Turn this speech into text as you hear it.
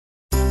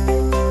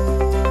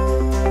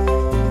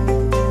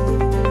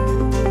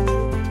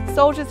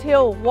Soldiers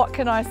Hill, what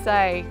can I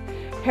say?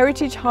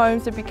 Heritage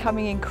homes are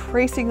becoming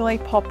increasingly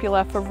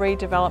popular for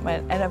redevelopment,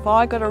 and have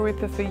I got a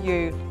ripper for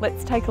you?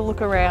 Let's take a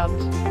look around.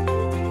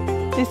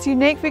 This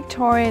unique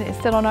Victorian is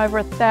set on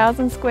over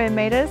 1,000 square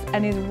metres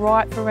and is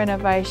ripe for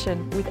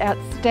renovation with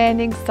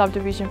outstanding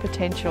subdivision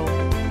potential.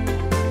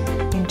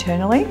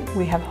 Internally,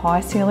 we have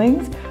high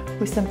ceilings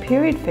with some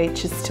period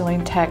features still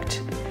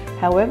intact.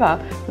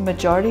 However, the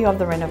majority of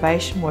the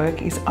renovation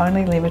work is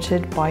only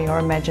limited by your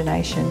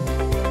imagination.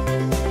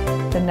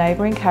 The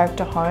neighbouring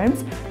character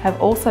homes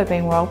have also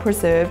been well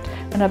preserved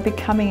and are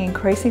becoming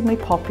increasingly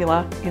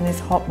popular in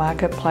this hot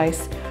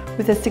marketplace,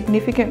 with a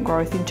significant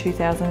growth in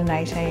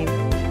 2018.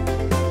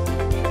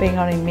 Being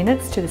only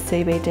minutes to the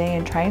CBD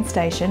and train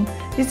station,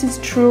 this is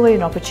truly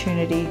an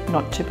opportunity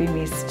not to be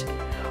missed.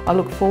 I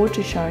look forward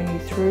to showing you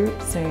through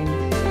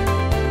soon.